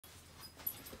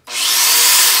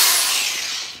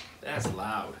That's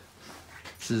loud.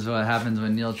 This is what happens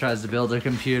when Neil tries to build a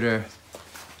computer.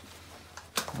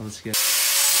 Let's get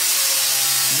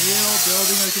Neil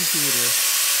building a computer.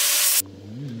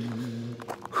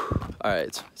 All right,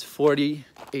 it's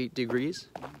 48 degrees.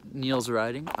 Neil's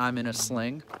riding. I'm in a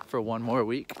sling for one more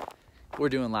week. We're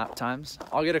doing lap times.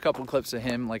 I'll get a couple clips of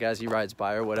him like as he rides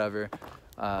by or whatever.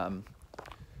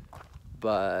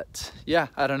 But yeah,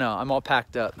 I don't know. I'm all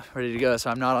packed up, ready to go.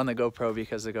 So I'm not on the GoPro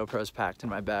because the GoPro's packed in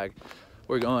my bag.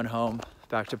 We're going home,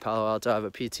 back to Palo Alto. I have a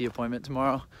PT appointment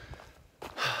tomorrow.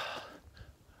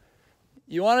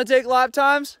 You want to take lap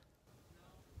times?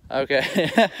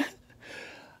 Okay.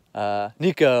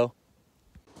 Nico.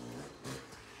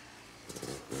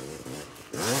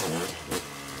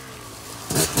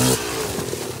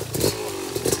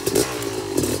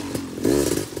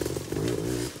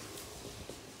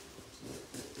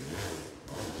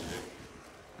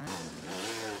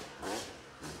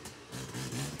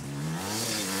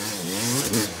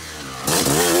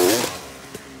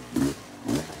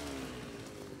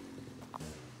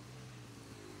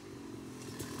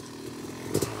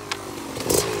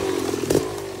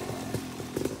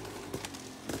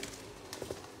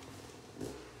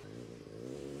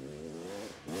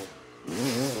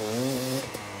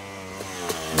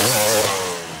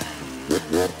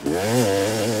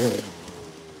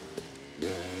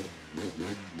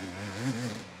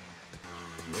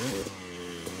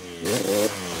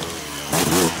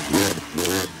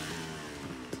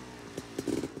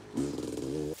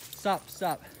 Stop,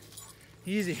 stop.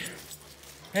 Easy.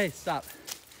 Hey, stop.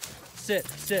 Sit,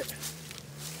 sit.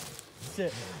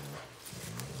 Sit.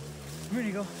 Where do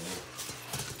you go?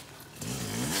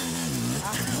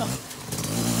 Ow.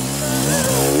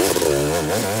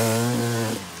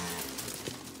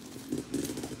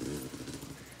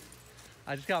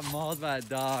 I just got mauled by a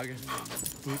dog.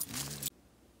 Oops.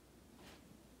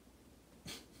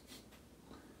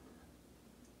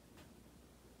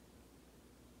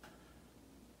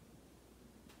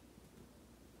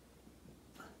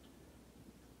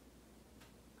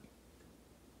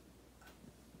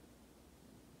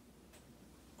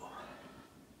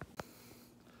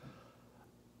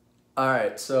 All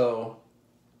right, so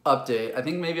update. I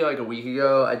think maybe like a week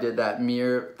ago I did that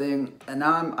mirror thing, and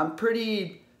now I'm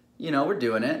pretty, you know, we're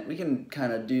doing it. We can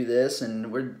kind of do this,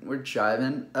 and we're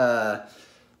jiving.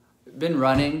 Been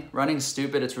running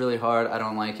stupid. It's really hard. I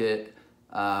don't like it.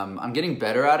 I'm getting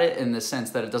better at it in the sense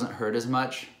that it doesn't hurt as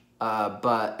much. And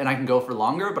I can go for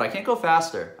longer, but I can't go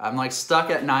faster. I'm like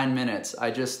stuck at 9 minutes. I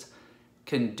just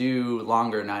can do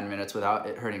longer 9 minutes without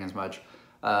it hurting as much.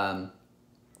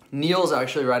 Neil's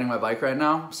actually riding my bike right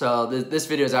now, so this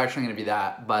video is actually going to be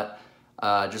that, but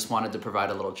just wanted to provide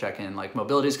a little check-in. Like,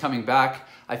 mobility's coming back.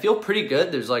 I feel pretty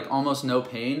good. There's like almost no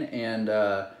pain, and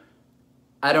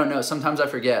I don't know, sometimes I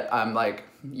forget. I'm like,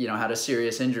 you know, had a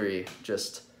serious injury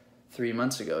just 3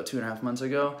 months ago, 2.5 months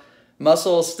ago.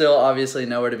 Muscle still obviously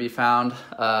nowhere to be found.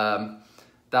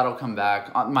 That'll come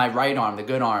back. My right arm, the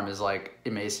good arm, is like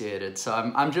emaciated, so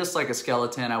I'm just like a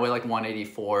skeleton. I weigh like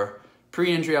 184.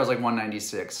 Pre-injury, I was like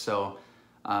 196, so,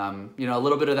 you know, a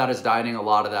little bit of that is dieting, a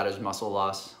lot of that is muscle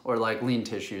loss, or like lean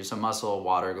tissue, so muscle,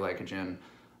 water, glycogen.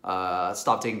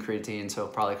 Stopped taking creatine, so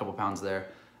probably a couple pounds there.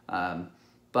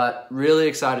 But really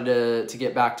excited to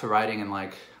get back to riding in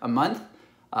like a month.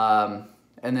 And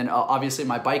then obviously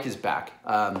my bike is back.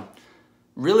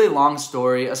 Really long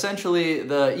story. Essentially,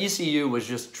 the ECU was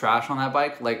just trash on that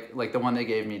bike, like the one they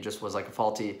gave me just was like a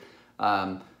faulty.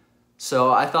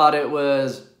 So I thought it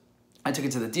was... I took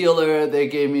it to the dealer. They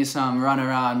gave me some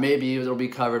runaround. Maybe it'll be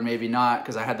covered, maybe not,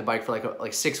 because I had the bike for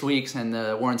like 6 weeks and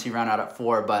the warranty ran out at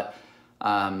 4. But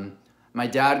my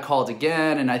dad called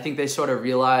again, and I think they sort of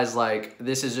realized like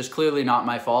this is just clearly not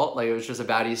my fault. Like, it was just a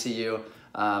bad ECU.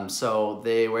 So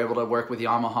they were able to work with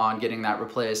Yamaha on getting that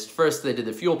replaced. First, they did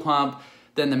the fuel pump.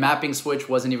 Then the mapping switch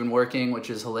wasn't even working,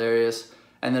 which is hilarious.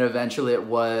 And then eventually it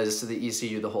was the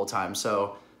ECU the whole time.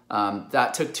 So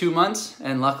that took 2 months,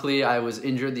 and luckily I was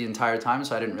injured the entire time,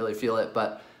 so I didn't really feel it,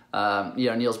 but you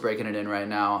know, Neil's breaking it in right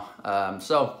now.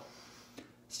 So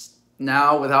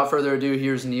now, without further ado,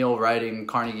 here's Neil riding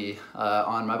Carnegie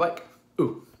on my bike.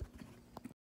 Ooh.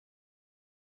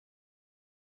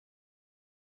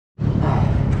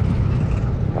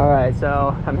 All right,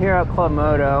 so I'm here at Club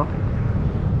Moto.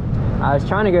 I was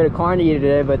trying to go to Carnegie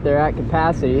today, but they're at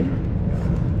capacity.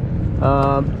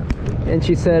 And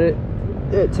she said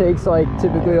it takes like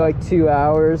typically like 2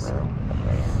 hours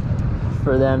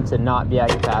for them to not be at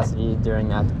capacity during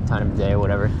that time of day or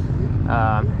whatever.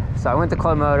 So I went to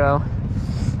Club Moto.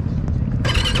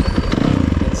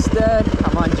 Instead,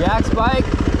 I'm on Jack's bike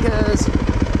because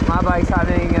my bike's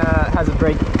has a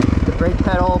brake The brake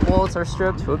pedal bolts are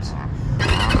stripped. Whoops.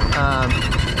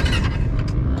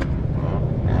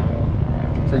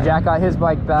 So Jack got his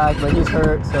bike back, but he's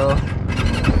hurt, so.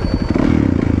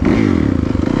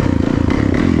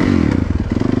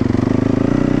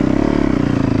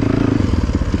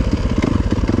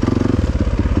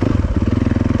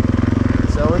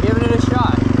 So we're giving it a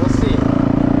shot. We'll see.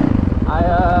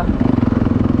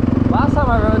 Last time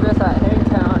I rode this at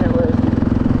Hangtown,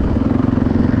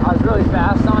 I was really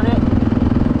fast on it.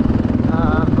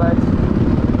 But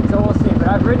so we'll see. But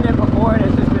I've ridden it before, and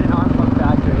it's just been an arm pump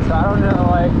factory. So I don't know.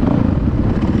 Like,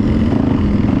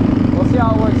 we'll see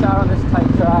how it works out on this tight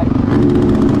track.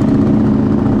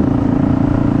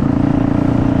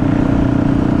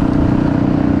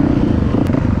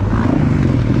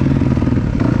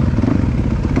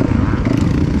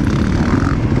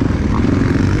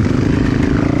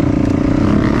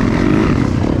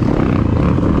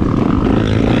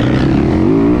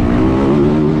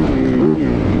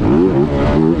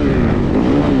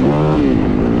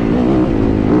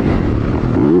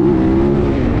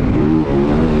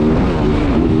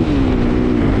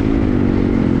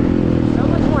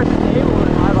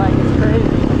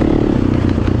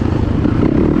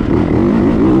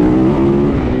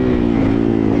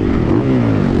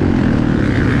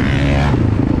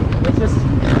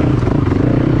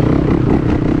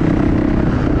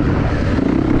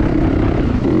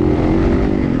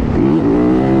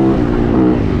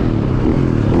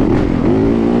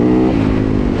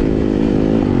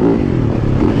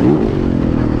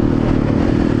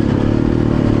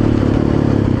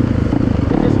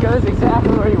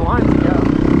 Exactly where you want it to go.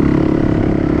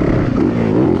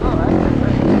 Oh, that's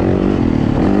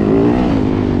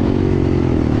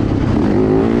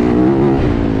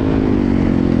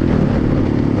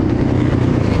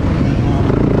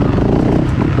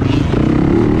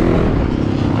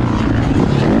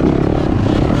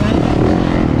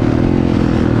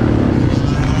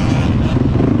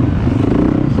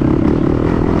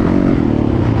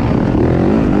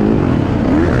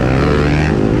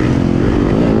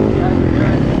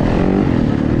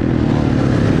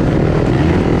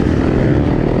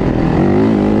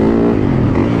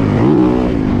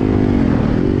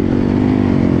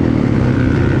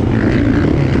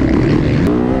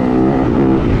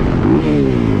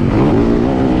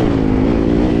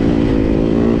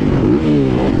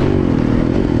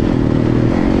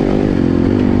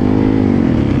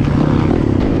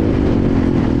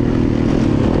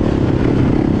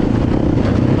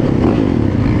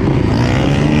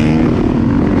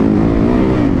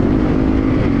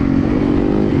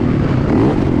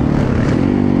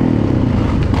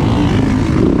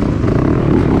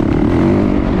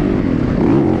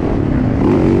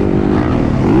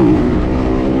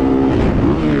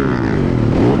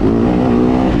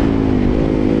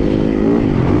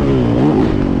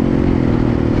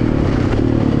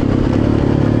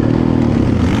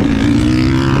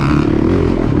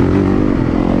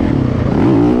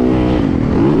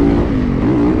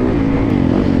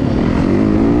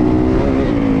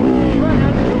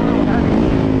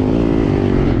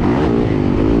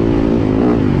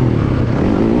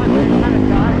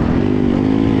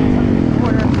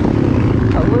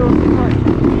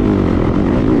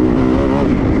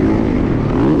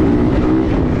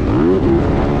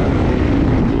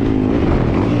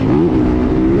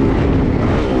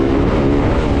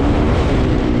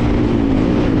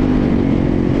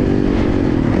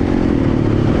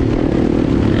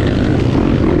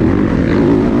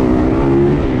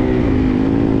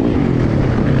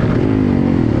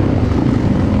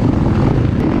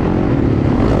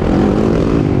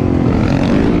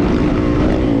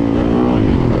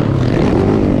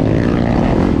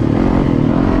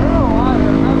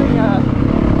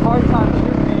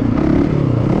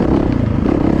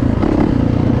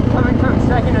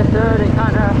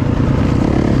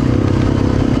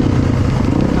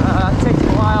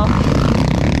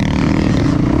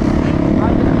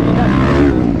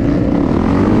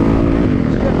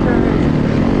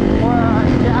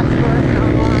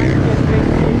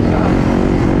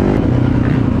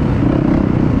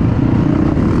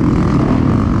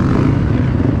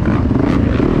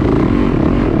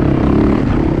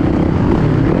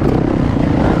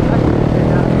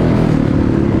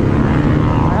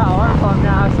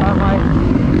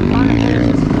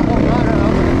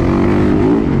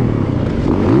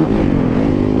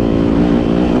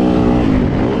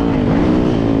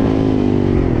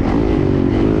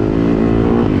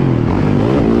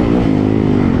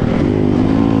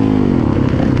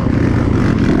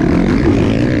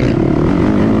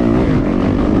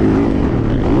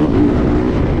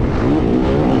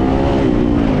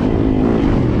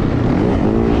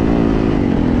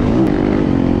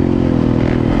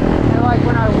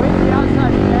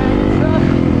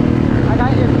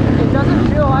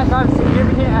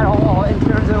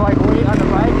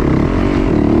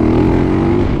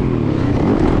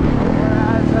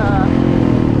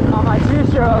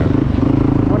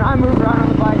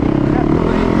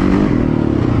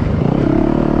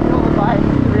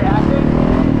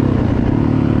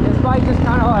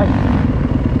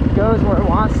goes where it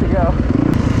wants to go.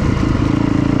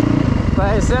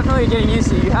 But it's definitely getting used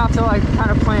to. You have to like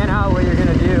kind of plan out what you're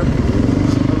gonna do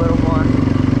a little more.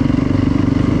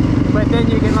 But then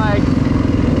you can like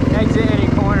exit any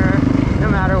corner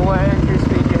no matter what entry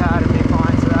speed you had and be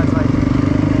fine. So that's like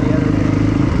the other thing.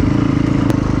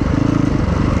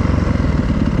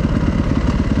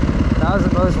 That was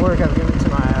the most work I've given to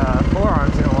my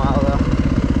forearms in a while though.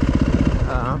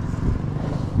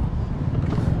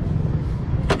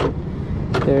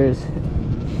 There's,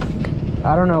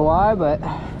 I don't know why, but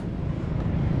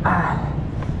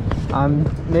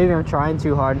maybe I'm trying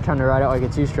too hard. I'm trying to ride out like a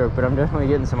two-stroke, but I'm definitely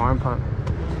getting some arm pump.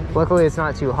 Luckily it's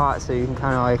not too hot, so you can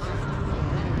kind of like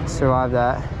survive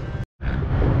that.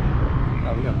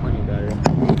 Oh, we got plenty of battery.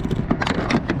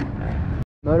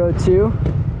 Moto 2.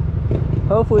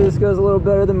 Hopefully this goes a little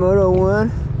better than Moto 1,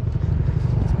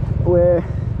 where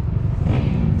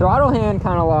throttle hand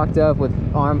kind of locked up with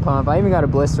arm pump. I even got a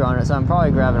blister on it, so I'm probably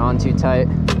grabbing on too tight.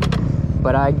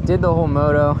 But I did the whole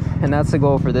moto, and that's the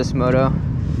goal for this moto.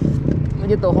 I'm gonna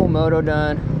get the whole moto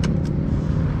done.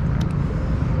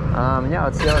 Yeah,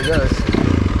 let's see how it goes.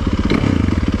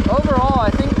 Overall,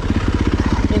 I think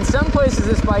in some places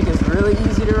this bike is really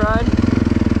easy to ride.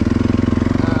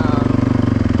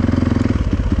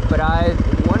 But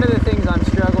one of the things I'm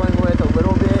struggling with a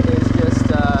little bit is just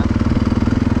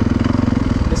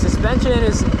the suspension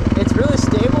it's really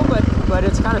stable, but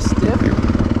it's kind of stiff.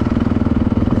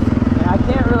 And I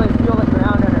can't really feel the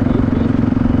ground underneath me.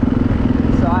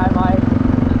 So I'm like,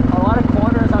 a lot of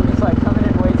corners I'm just like coming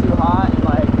in way too hot and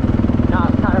like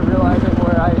not kind of realizing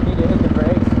where I need to hit the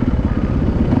brakes.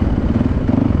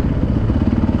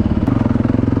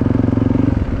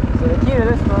 So the key to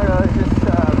this moto is just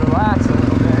relax a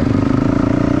little bit.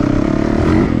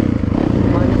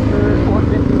 Punch through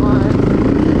 450 line.